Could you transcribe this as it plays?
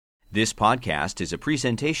This podcast is a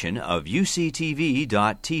presentation of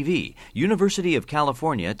UCTV.tv, University of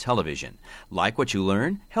California Television. Like what you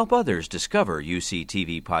learn? Help others discover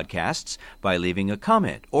UCTV podcasts by leaving a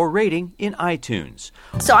comment or rating in iTunes.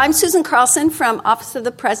 So I'm Susan Carlson from Office of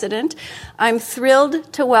the President. I'm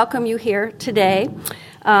thrilled to welcome you here today.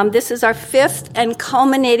 This is our fifth and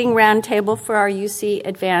culminating roundtable for our UC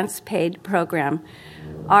Advanced Paid program.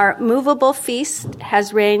 Our movable feast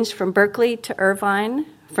has ranged from Berkeley to Irvine,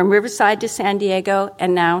 from Riverside to San Diego,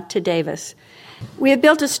 and now to Davis. We have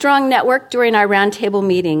built a strong network during our roundtable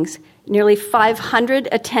meetings. Nearly 500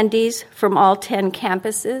 attendees from all 10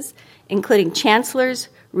 campuses, including chancellors,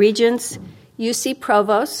 regents, UC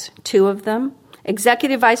provosts, 2 of them,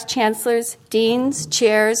 executive vice chancellors, deans,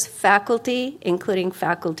 chairs, faculty, including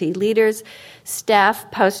faculty leaders, staff,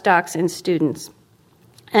 postdocs, and students.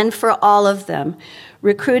 And for all of them,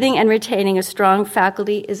 recruiting and retaining a strong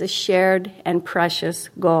faculty is a shared and precious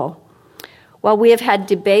goal. While we have had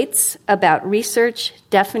debates about research,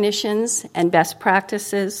 definitions, and best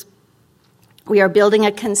practices, we are building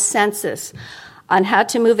a consensus on how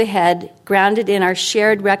to move ahead, grounded in our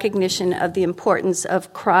shared recognition of the importance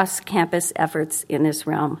of cross-campus efforts in this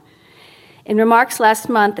realm. In remarks last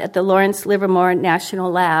month at the Lawrence Livermore National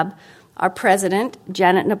Lab, our president,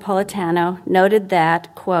 Janet Napolitano, noted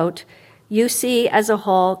that, quote, UC as a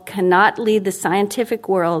whole cannot lead the scientific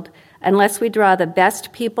world unless we draw the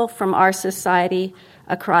best people from our society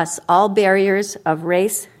across all barriers of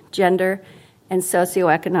race, gender, and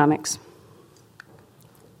socioeconomics.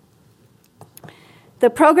 The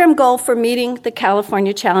program goal for meeting the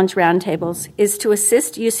California Challenge Roundtables is to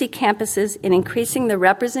assist UC campuses in increasing the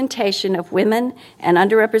representation of women and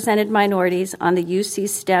underrepresented minorities on the UC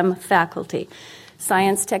STEM faculty,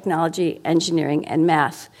 science, technology, engineering, and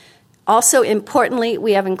math. Also, importantly,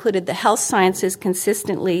 we have included the health sciences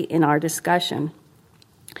consistently in our discussion.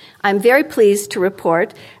 I'm very pleased to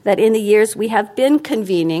report that in the years we have been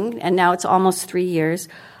convening, and now it's almost 3 years,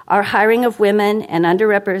 our hiring of women and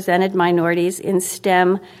underrepresented minorities in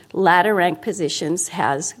STEM ladder rank positions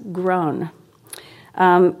has grown.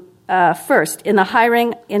 First, in the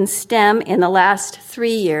hiring in STEM in the last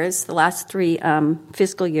 3 years, the last 3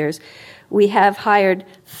 fiscal years, we have hired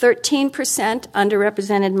 13%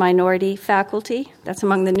 underrepresented minority faculty. That's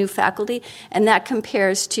among the new faculty. And that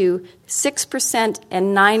compares to 6%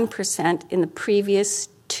 and 9% in the previous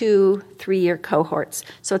 2-3-year cohorts.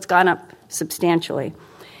 So it's gone up substantially.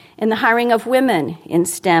 In the hiring of women in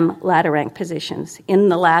STEM ladder rank positions in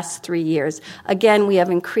the last 3 years, again, we have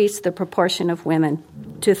increased the proportion of women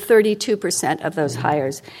to 32% of those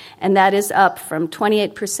hires. And that is up from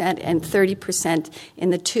 28% and 30%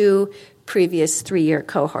 in the 2 previous 3-year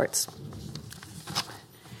cohorts.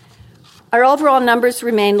 Our overall numbers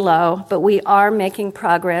remain low, but we are making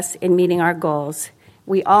progress in meeting our goals.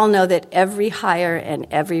 We all know that every hire and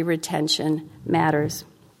every retention matters.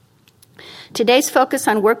 Today's focus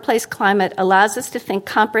on workplace climate allows us to think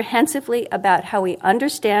comprehensively about how we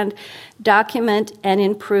understand, document, and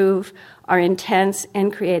improve our intense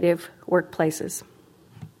and creative workplaces.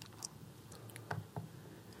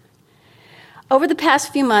 Over the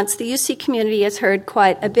past few months, the UC community has heard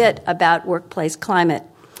quite a bit about workplace climate.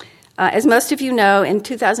 As most of you know, in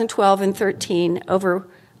 2012 and 13, over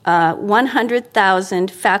 100,000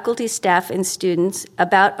 faculty, staff, and students,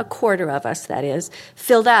 about a quarter of us, that is,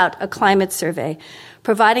 filled out a climate survey,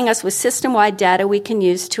 providing us with system-wide data we can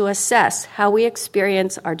use to assess how we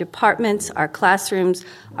experience our departments, our classrooms,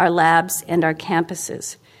 our labs, and our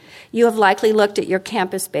campuses. You have likely looked at your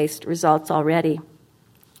campus-based results already.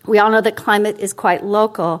 We all know that climate is quite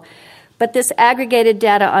local, but this aggregated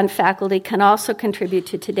data on faculty can also contribute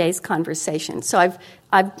to today's conversation. So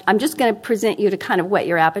I'm just going to present you to kind of whet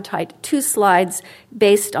your appetite 2 slides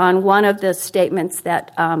based on one of the statements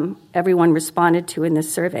that everyone responded to in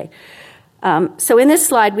this survey. So in this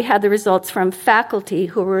slide, we have the results from faculty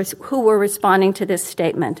who were responding to this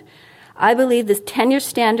statement. I believe the tenure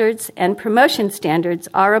standards and promotion standards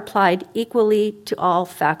are applied equally to all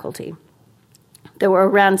faculty. There were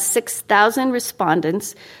around 6,000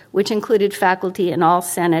 respondents, which included faculty in all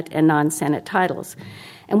Senate and non-Senate titles.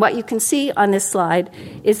 And what you can see on this slide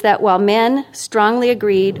is that while men strongly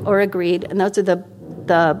agreed, and those are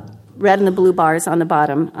the red and the blue bars on the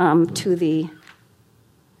bottom to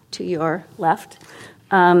your left,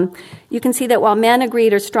 you can see that while men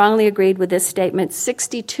agreed or strongly agreed with this statement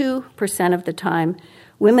 62% of the time,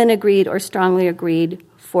 women agreed or strongly agreed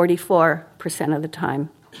 44% of the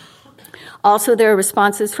time. Also, there are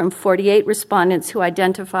responses from 48 respondents who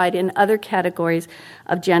identified in other categories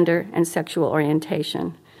of gender and sexual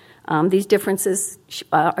orientation. These differences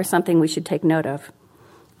are something we should take note of.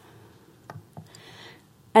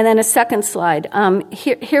 And then a second slide.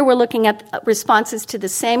 Here we're looking at responses to the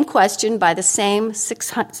same question by the same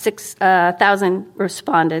 6,000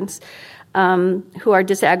 respondents who are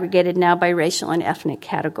disaggregated now by racial and ethnic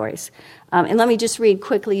categories. And let me just read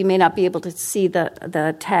quickly. You may not be able to see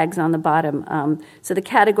the tags on the bottom. So the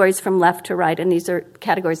categories from left to right, and these are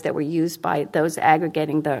categories that were used by those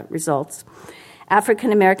aggregating the results.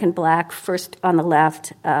 African American Black, first on the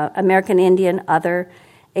left, American Indian, other,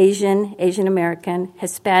 Asian, Asian American,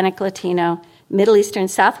 Hispanic, Latino, Middle Eastern,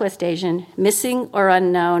 Southwest Asian, missing or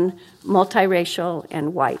unknown, multiracial,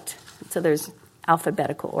 and white. So there's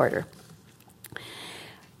alphabetical order.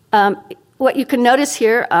 What you can notice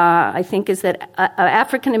here, I think, is that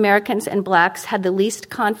African Americans and Blacks had the least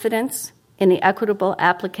confidence in the equitable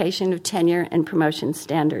application of tenure and promotion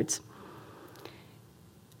standards.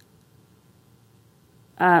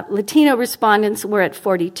 Latino respondents were at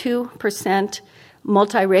 42%,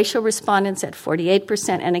 multiracial respondents at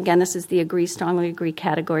 48%, and again, this is the strongly agree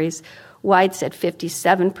categories, whites at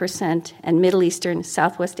 57%, and Middle Eastern,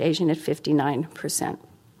 Southwest Asian at 59%.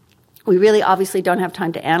 We really obviously don't have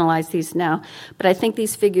time to analyze these now, but I think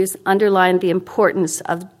these figures underline the importance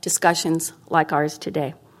of discussions like ours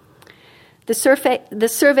today. The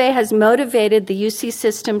survey has motivated the UC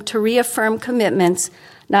system to reaffirm commitments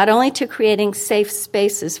not only to creating safe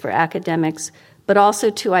spaces for academics, but also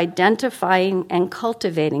to identifying and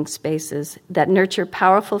cultivating spaces that nurture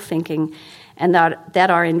powerful thinking and that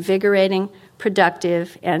are invigorating,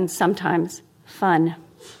 productive, and sometimes fun.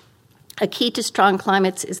 A key to strong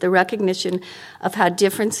climates is the recognition of how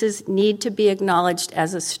differences need to be acknowledged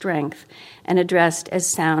as a strength and addressed as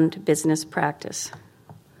sound business practice.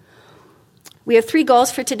 We have 3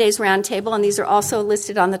 goals for today's roundtable, and these are also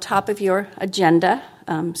listed on the top of your agenda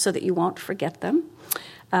so that you won't forget them.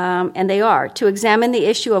 And they are to examine the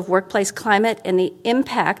issue of workplace climate and the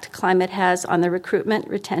impact climate has on the recruitment,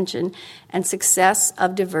 retention, and success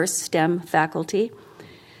of diverse STEM faculty,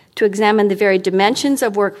 to examine the very dimensions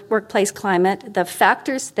of workplace climate, the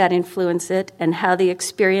factors that influence it, and how the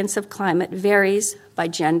experience of climate varies by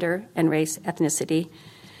gender and race ethnicity,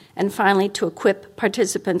 and finally, to equip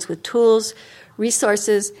participants with tools,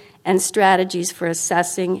 resources, and strategies for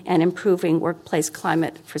assessing and improving workplace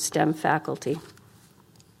climate for STEM faculty.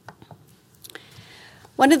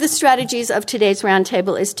 One of the strategies of today's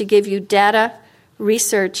roundtable is to give you data,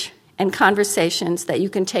 research, and conversations that you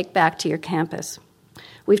can take back to your campus.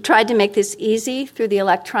 We've tried to make this easy through the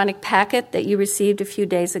electronic packet that you received a few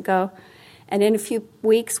days ago, and in a few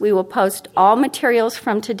weeks we will post all materials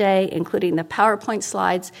from today, including the PowerPoint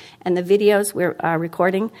slides and the videos we're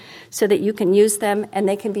recording, so that you can use them and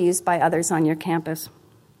they can be used by others on your campus.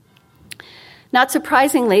 Not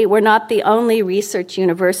surprisingly, we're not the only research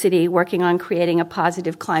university working on creating a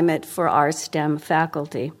positive climate for our STEM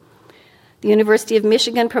faculty. The University of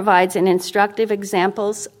Michigan provides an instructive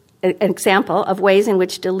example of ways in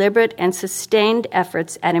which deliberate and sustained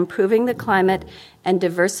efforts at improving the climate and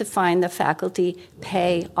diversifying the faculty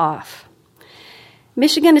pay off.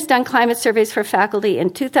 Michigan has done climate surveys for faculty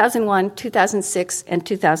in 2001, 2006, and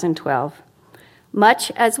 2012. Much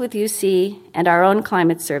as with UC and our own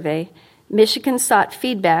climate survey, Michigan sought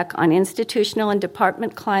feedback on institutional and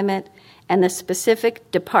department climate and the specific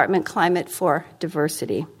department climate for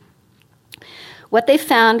diversity. What they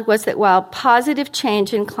found was that while positive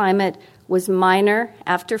change in climate was minor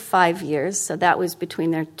after 5 years, so that was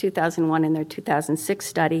between their 2001 and their 2006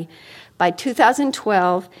 study, by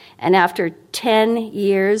 2012 and after 10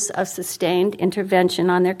 years of sustained intervention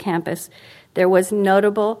on their campus, there was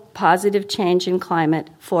notable positive change in climate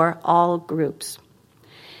for all groups.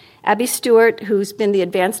 Abby Stewart, who's been the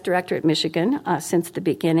advanced director at Michigan since the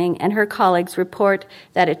beginning, and her colleagues report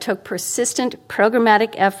that it took persistent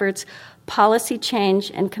programmatic efforts, policy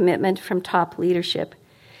change, and commitment from top leadership.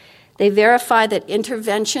 They verify that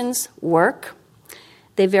interventions work.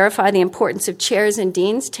 They verify the importance of chairs and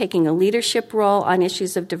deans taking a leadership role on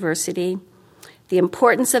issues of diversity, the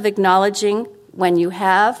importance of acknowledging when you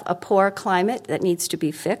have a poor climate that needs to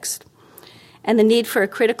be fixed, and the need for a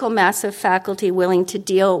critical mass of faculty willing to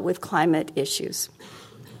deal with climate issues.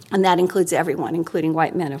 And that includes everyone, including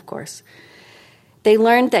white men, of course. They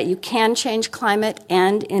learned that you can change climate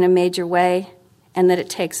and in a major way, and that it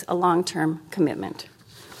takes a long-term commitment.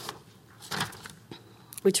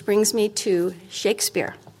 Which brings me to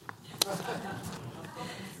Shakespeare.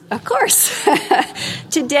 Of course.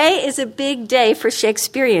 Today is a big day for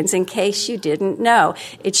Shakespeareans, in case you didn't know.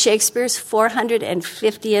 It's Shakespeare's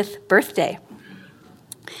 450th birthday.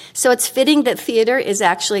 So it's fitting that theater is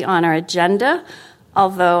actually on our agenda,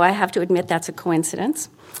 although I have to admit that's a coincidence.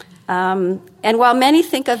 And while many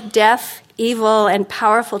think of death, evil, and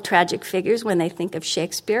powerful tragic figures when they think of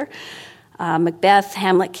Shakespeare, Macbeth,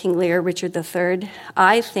 Hamlet, King Lear, Richard III,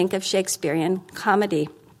 I think of Shakespearean comedy,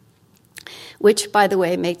 which, by the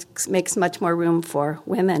way, makes much more room for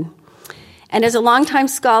women. And as a longtime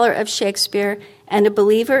scholar of Shakespeare and a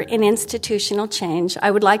believer in institutional change,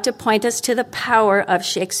 I would like to point us to the power of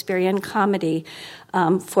Shakespearean comedy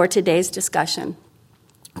for today's discussion.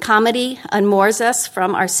 Comedy unmoors us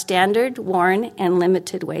from our standard, worn, and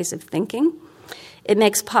limited ways of thinking. It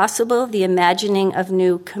makes possible the imagining of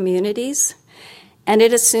new communities, and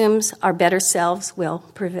it assumes our better selves will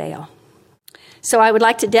prevail. So I would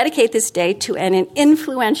like to dedicate this day to an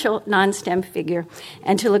influential non-STEM figure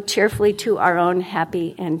and to look cheerfully to our own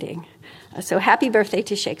happy ending. So happy birthday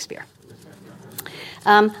to Shakespeare.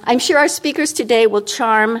 I'm sure our speakers today will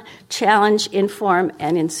charm, challenge, inform,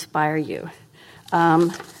 and inspire you.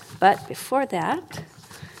 But before that,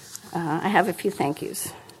 I have a few thank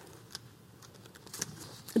yous.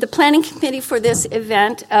 The planning committee for this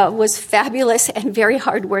event was fabulous and very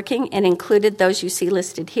hardworking and included those you see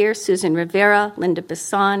listed here: Susan Rivera, Linda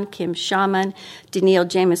Bisson, Kim Shaman, Danielle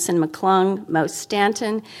Jameson McClung, Mo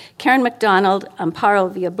Stanton, Karen McDonald, Amparo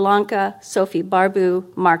Villablanca, Sophie Barbu,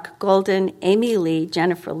 Mark Golden, Amy Lee,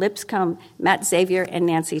 Jennifer Lipscomb, Matt Xavier, and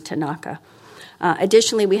Nancy Tanaka.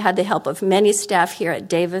 Additionally, we had the help of many staff here at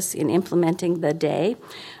Davis in implementing the day.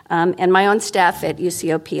 And my own staff at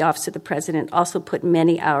UCOP, Office of the President, also put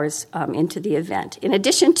many hours into the event. In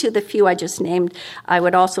addition to the few I just named, I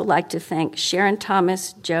would also like to thank Sharon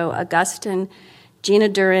Thomas, Joe Augustin, Gina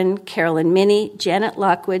Duran, Carolyn Minnie, Janet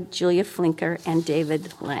Lockwood, Julia Flinker, and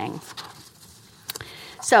David Lang.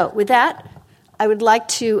 So with that, I would like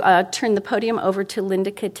to turn the podium over to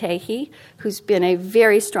Linda Katehi, who's been a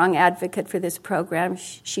very strong advocate for this program.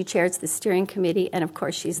 She chairs the steering committee, and of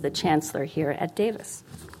course, she's the chancellor here at Davis.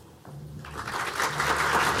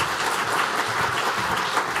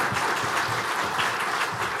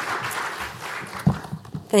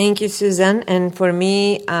 Thank you, Susan. And for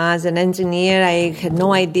me, as an engineer, I had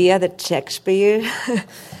no idea that Shakespeare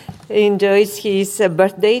enjoys his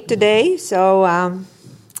birthday today. So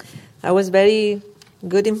that was very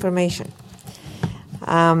good information.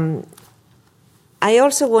 I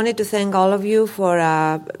also wanted to thank all of you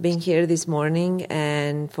for being here this morning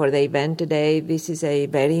and for the event today. This is a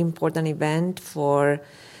very important event for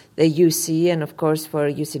the UC and, of course, for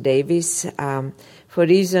UC Davis. For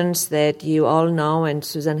reasons that you all know, and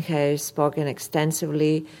Susan has spoken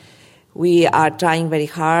extensively, we are trying very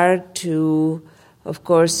hard to, of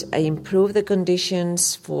course, improve the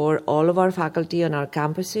conditions for all of our faculty on our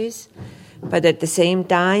campuses. But at the same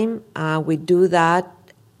time, we do that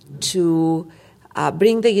to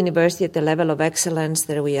bring the university at the level of excellence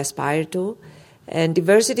that we aspire to. And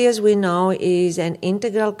diversity, as we know, is an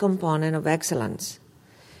integral component of excellence.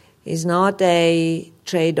 It's not a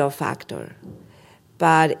trade-off factor,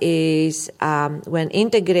 but is, when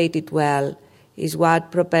integrated well, is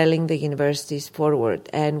what propelling the universities forward.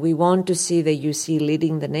 And we want to see the UC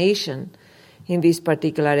leading the nation in this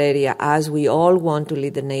particular area, as we all want to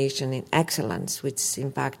lead the nation in excellence, which,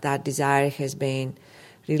 in fact, that desire has been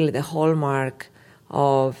really the hallmark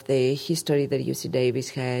of the history that UC Davis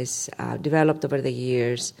has developed over the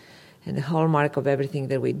years and the hallmark of everything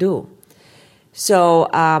that we do. So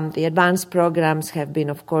the advanced programs have been,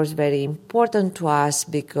 of course, very important to us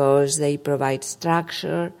because they provide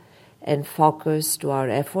structure and focus to our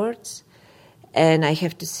efforts. And I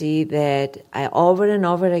have to see that over and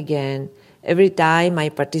over again, every time I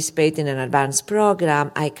participate in an advanced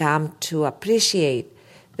program, I come to appreciate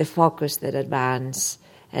the focus that advanced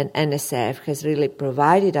and NSF has really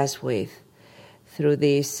provided us with through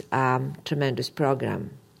this tremendous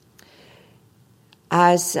program.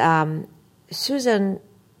 As Susan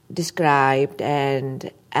described,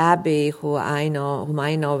 and Abby, whom I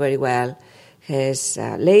know very well, has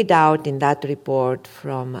laid out in that report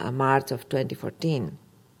from March of 2014,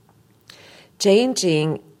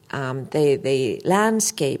 changing the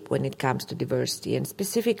landscape when it comes to diversity, and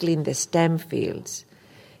specifically in the STEM fields,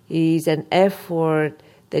 is an effort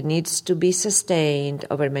that needs to be sustained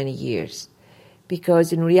over many years.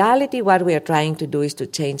 Because in reality, what we are trying to do is to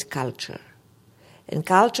change culture. And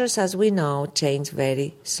cultures, as we know, change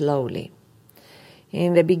very slowly.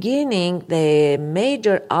 In the beginning, the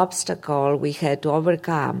major obstacle we had to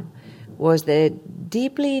overcome was the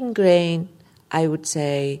deeply ingrained, I would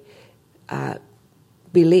say,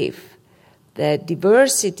 belief that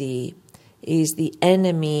diversity is the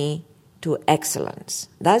enemy to excellence.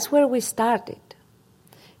 That's where we started.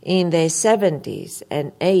 In the 70s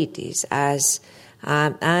and 80s, as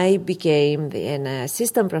I became an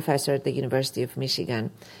assistant professor at the University of Michigan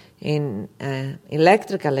in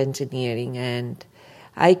electrical engineering, and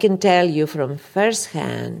I can tell you from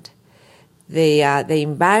firsthand the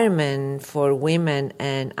environment for women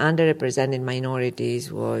and underrepresented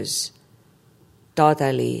minorities was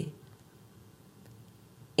totally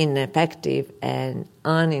ineffective and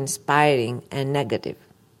uninspiring and negative.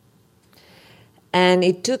 And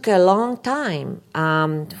it took a long time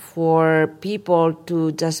for people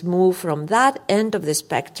to just move from that end of the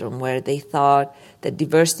spectrum where they thought that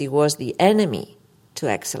diversity was the enemy to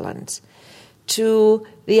excellence to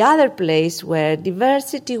the other place where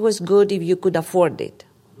diversity was good if you could afford it.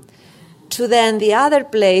 To then the other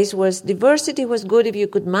place where diversity was good if you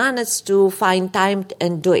could manage to find time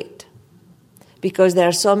and do it, because there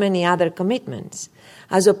are so many other commitments,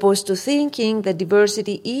 as opposed to thinking that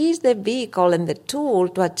diversity is the vehicle and the tool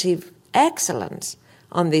to achieve excellence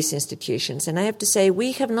on these institutions. And I have to say,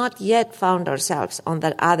 we have not yet found ourselves on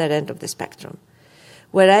that other end of the spectrum,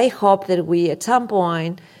 where I hope that we, at some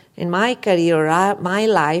point in my career or my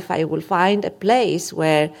life, I will find a place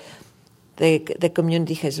where the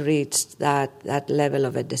community has reached that level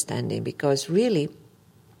of understanding, because really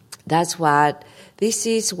this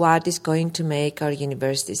is what is going to make our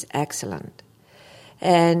universities excellent.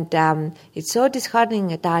 And it's so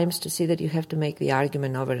disheartening at times to see that you have to make the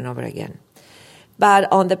argument over and over again.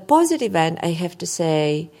 But on the positive end, I have to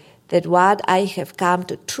say that what I have come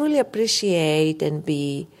to truly appreciate and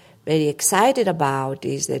be very excited about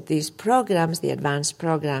is that these programs, the advanced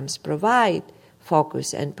programs, provide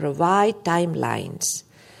focus and provide timelines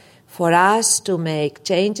for us to make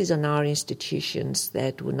changes on our institutions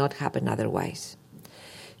that would not happen otherwise.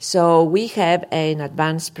 So we have an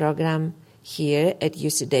advanced program here at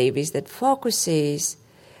UC Davis that focuses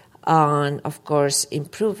on, of course,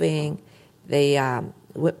 improving the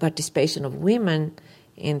participation of women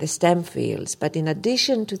in the STEM fields. But in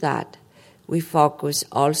addition to that, we focus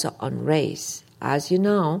also on race. As you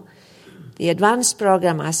know, the advanced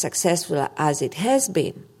program, as successful as it has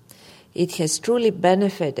been, it has truly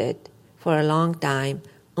benefited for a long time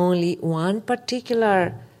only one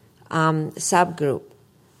particular subgroup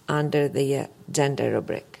under the gender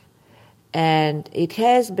rubric. And it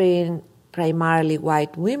has been primarily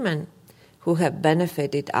white women who have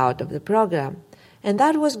benefited out of the program. And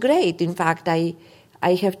that was great. In fact, I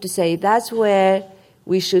have to say that's where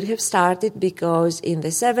we should have started, because in the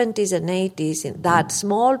 70s and 80s, in that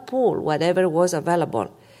small pool, whatever was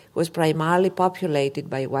available, was primarily populated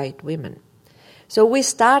by white women. So we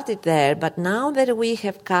started there, but now that we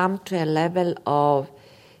have come to a level of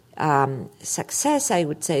success, I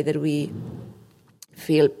would say, that we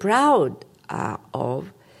feel proud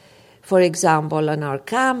of. For example, on our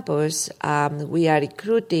campus, we are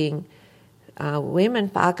recruiting women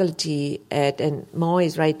faculty and Mo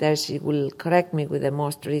is right there, she will correct me with the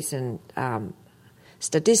most recent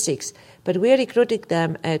statistics, but we are recruiting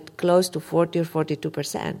them at close to 40 or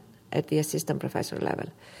 42% at the assistant professor level.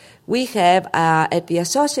 We have, at the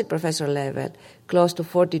associate professor level, close to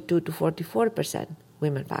 42 to 44%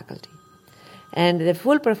 women faculty. And the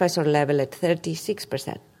full professor level at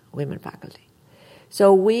 36% women faculty.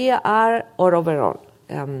 So we are, or overall,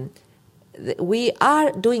 we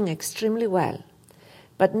are doing extremely well.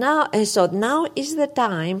 But now is the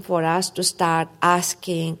time for us to start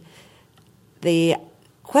asking the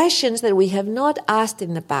questions that we have not asked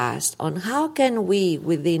in the past on how can we,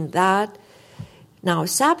 within that now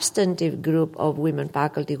substantive group of women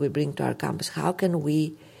faculty we bring to our campus, how can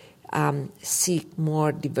we seek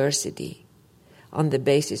more diversity on the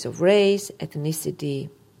basis of race, ethnicity,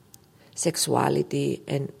 sexuality,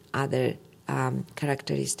 and other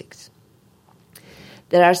characteristics.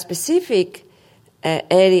 There are specific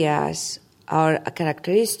areas or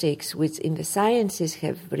characteristics which in the sciences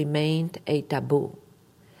have remained a taboo.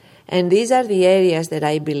 And these are the areas that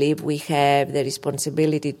I believe we have the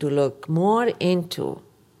responsibility to look more into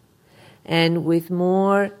and with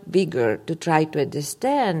more vigor to try to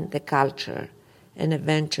understand the culture and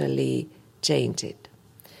eventually change it.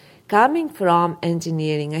 Coming from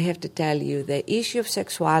engineering, I have to tell you the issue of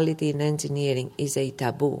sexuality in engineering is a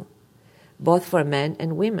taboo, both for men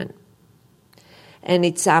and women. And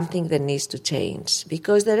it's something that needs to change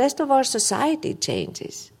because the rest of our society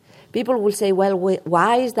changes. People will say, well,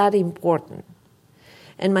 why is that important?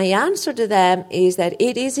 And my answer to them is that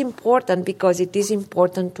it is important because it is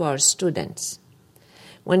important to our students.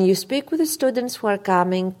 When you speak with the students who are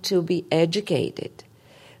coming to be educated,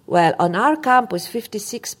 well, on our campus,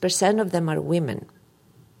 56% of them are women.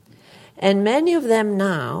 And many of them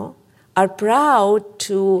now are proud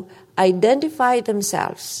to identify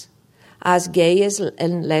themselves as gays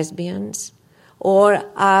and lesbians or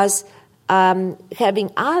as having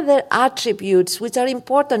other attributes which are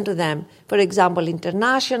important to them. For example,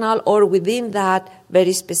 international, or within that,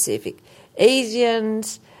 very specific.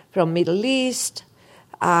 Asians from Middle East,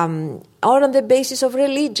 or on the basis of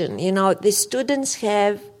religion. The students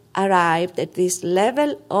have arrived at this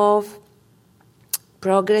level of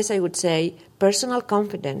progress, I would say, personal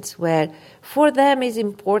confidence, where for them it's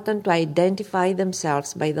important to identify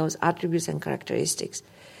themselves by those attributes and characteristics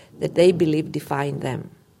that they believe define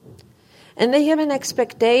them. And they have an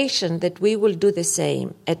expectation that we will do the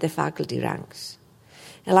same at the faculty ranks.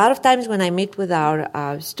 A lot of times when I meet with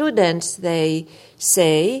our students, they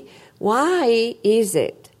say, why is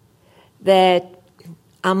it that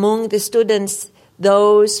among the students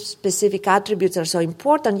those specific attributes are so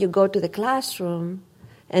important? You go to the classroom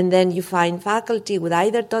and then you find faculty with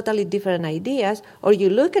either totally different ideas, or you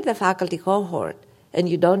look at the faculty cohort and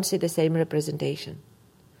you don't see the same representation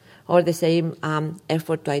or the same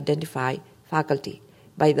effort to identify faculty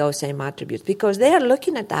by those same attributes, because they are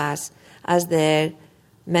looking at us as their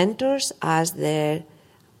mentors, as their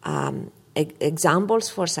examples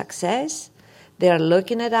for success. They are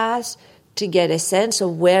looking at us to get a sense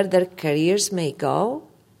of where their careers may go.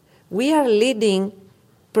 We are leading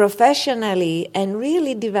professionally and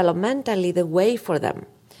really developmentally the way for them.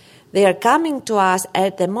 They are coming to us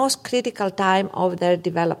at the most critical time of their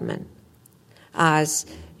development as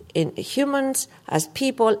in humans, as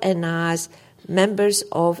people, and as members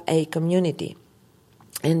of a community.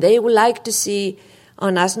 And they would like to see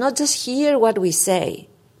on us not just hear what we say,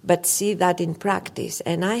 but see that in practice.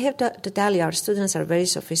 And I have to tell you, our students are very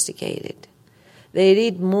sophisticated. They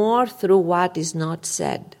read more through what is not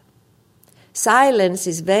said. Silence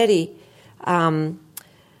is very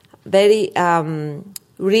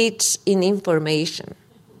rich in information,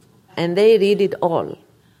 and they read it all.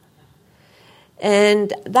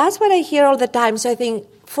 And that's what I hear all the time. So I think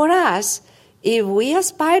for us, if we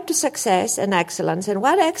aspire to success and excellence, and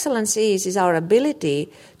what excellence is our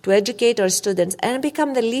ability to educate our students and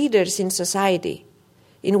become the leaders in society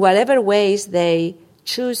in whatever ways they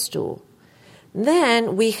choose to,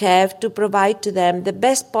 then we have to provide to them the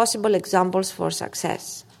best possible examples for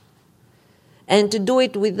success. And to do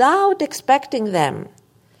it without expecting them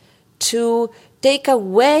to take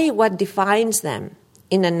away what defines them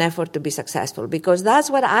in an effort to be successful. Because that's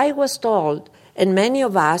what I was told, and many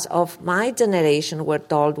of us of my generation were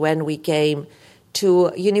told when we came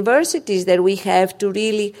to universities, that we have to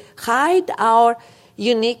really hide our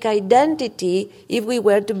unique identity if we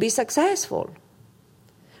were to be successful.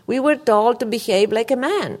 We were told to behave like a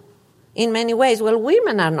man in many ways. Well,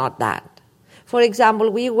 women are not that. For example,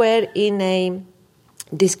 we were in a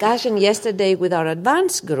discussion yesterday with our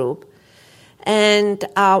advanced group, and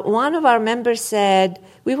one of our members said,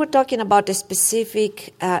 we were talking about a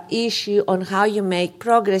specific issue on how you make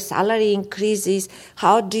progress, salary increases,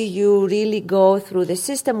 how do you really go through the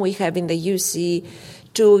system we have in the UC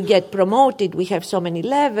to get promoted. We have so many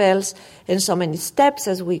levels and so many steps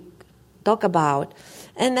as we talk about.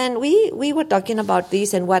 And then we were talking about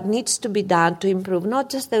this and what needs to be done to improve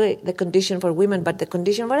not just the condition for women, but the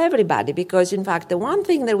condition for everybody. Because, in fact, the one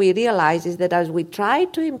thing that we realize is that as we try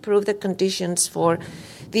to improve the conditions for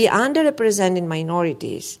the underrepresented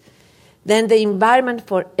minorities, then the environment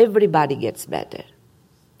for everybody gets better.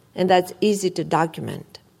 And that's easy to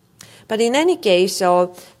document. But in any case,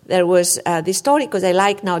 so there was this story, because I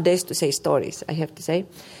like nowadays to say stories, I have to say.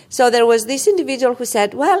 So there was this individual who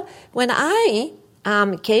said, well, when I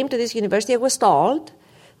came to this university, I was told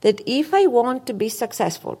that if I want to be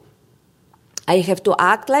successful, I have to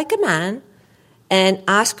act like a man and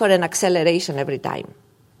ask for an acceleration every time.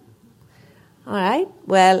 All right?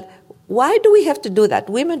 Well, why do we have to do that?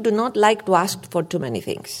 Women do not like to ask for too many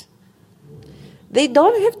things. They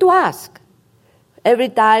don't have to ask every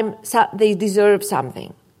time they deserve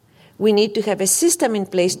something. We need to have a system in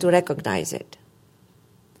place to recognize it.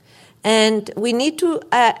 And we need to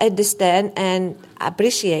understand and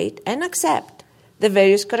appreciate and accept the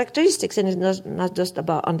various characteristics. And it's not just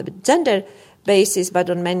about on the gender basis, but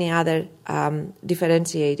on many other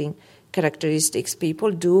differentiating characteristics. People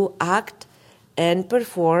do act and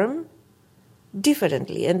perform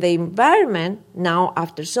differently. And the environment now,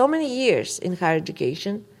 after so many years in higher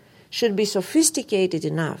education, should be sophisticated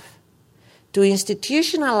enough to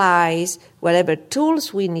institutionalize whatever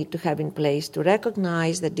tools we need to have in place to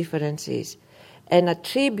recognize the differences and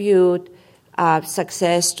attribute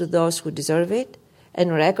success to those who deserve it,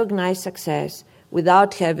 and recognize success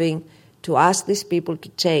without having to ask these people to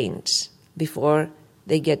change before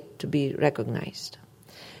they get to be recognized.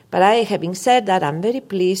 But having said that, I'm very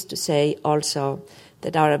pleased to say also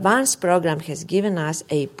that our advanced program has given us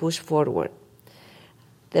a push forward.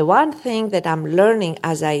 the one thing that I'm learning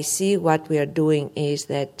as I see what we are doing is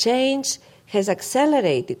that change has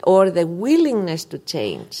accelerated, or the willingness to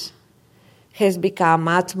change has become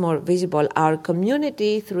much more visible. Our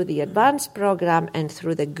community, through the advanced program and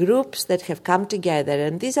through the groups that have come together,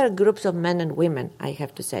 and these are groups of men and women, I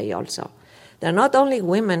have to say also. They're not only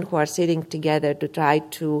women who are sitting together to try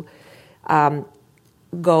to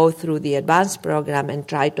go through the advanced program and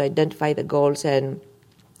try to identify the goals and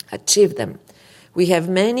achieve them. We have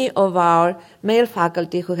many of our male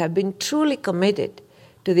faculty who have been truly committed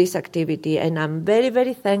to this activity, and I'm very,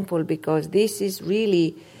 very thankful, because this is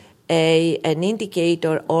really an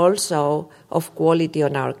indicator also of quality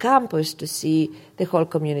on our campus to see the whole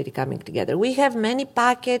community coming together. We have many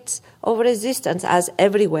packets of resistance, as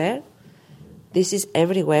everywhere. This is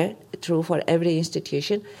everywhere, true for every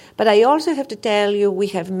institution. But I also have to tell you, we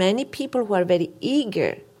have many people who are very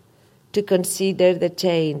eager to consider the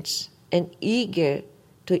change and eager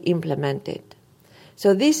to implement it.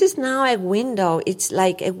 So this is now a window. It's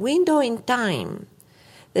like a window in time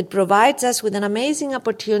that provides us with an amazing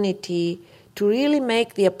opportunity to really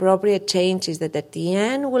make the appropriate changes that at the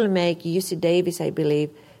end will make UC Davis, I believe,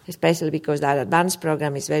 especially because that advanced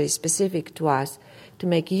program is very specific to us, to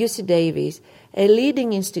make UC Davis a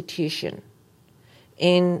leading institution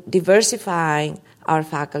in diversifying our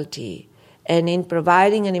faculty and in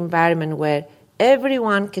providing an environment where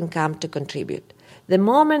everyone can come to contribute. The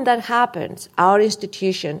moment that happens, our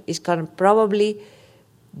institution is going to probably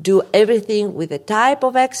do everything with a type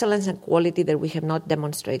of excellence and quality that we have not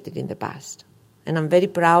demonstrated in the past. And I'm very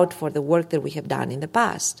proud for the work that we have done in the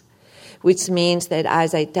past, which means that,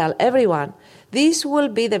 as I tell everyone, this will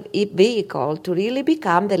be the vehicle to really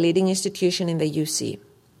become the leading institution in the UC.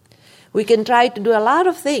 We can try to do a lot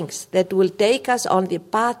of things that will take us on the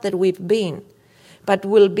path that we've been, but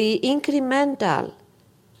will be incremental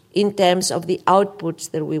in terms of the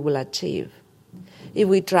outputs that we will achieve. If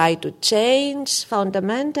we try to change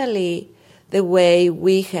fundamentally the way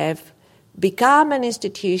we have become an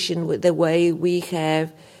institution, with the way we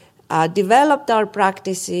have developed our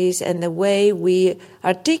practices and the way we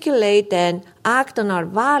articulate and act on our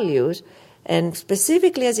values, and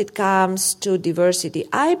specifically as it comes to diversity,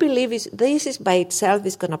 I believe this is by itself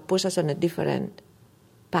is going to push us on a different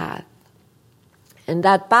path. And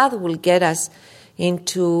that path will get us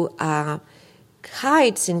into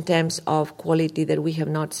heights in terms of quality that we have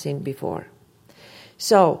not seen before.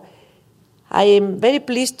 So I am very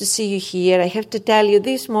pleased to see you here. I have to tell you,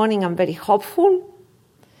 this morning I'm very hopeful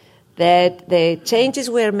that the changes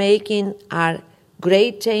we are making are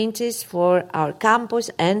great changes for our campus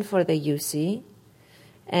and for the UC.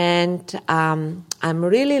 And I'm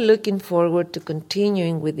really looking forward to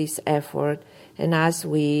continuing with this effort. And as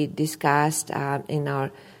we discussed in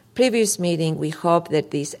our previous meeting, we hope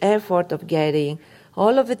that this effort of getting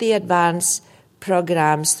all of the advanced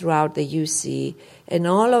programs throughout the UC and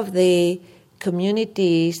all of the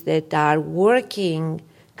communities that are working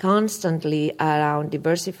constantly around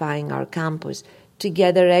diversifying our campus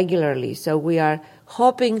together regularly. So we are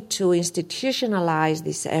hoping to institutionalize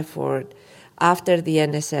this effort after the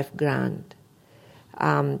NSF grant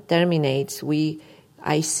terminates.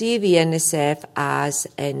 I see the NSF as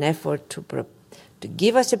an effort to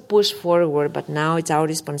give us a push forward, but now it's our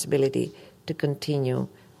responsibility to continue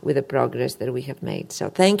with the progress that we have made. So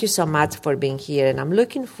thank you so much for being here, and I'm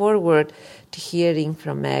looking forward to hearing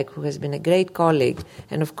from Meg, who has been a great colleague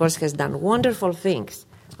and, of course, has done wonderful things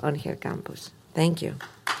on her campus. Thank you.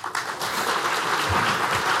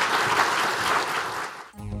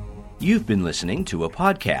 You've been listening to a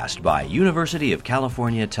podcast by University of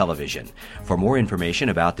California Television. For more information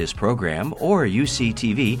about this program or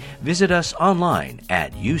UCTV, visit us online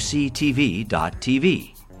at uctv.tv.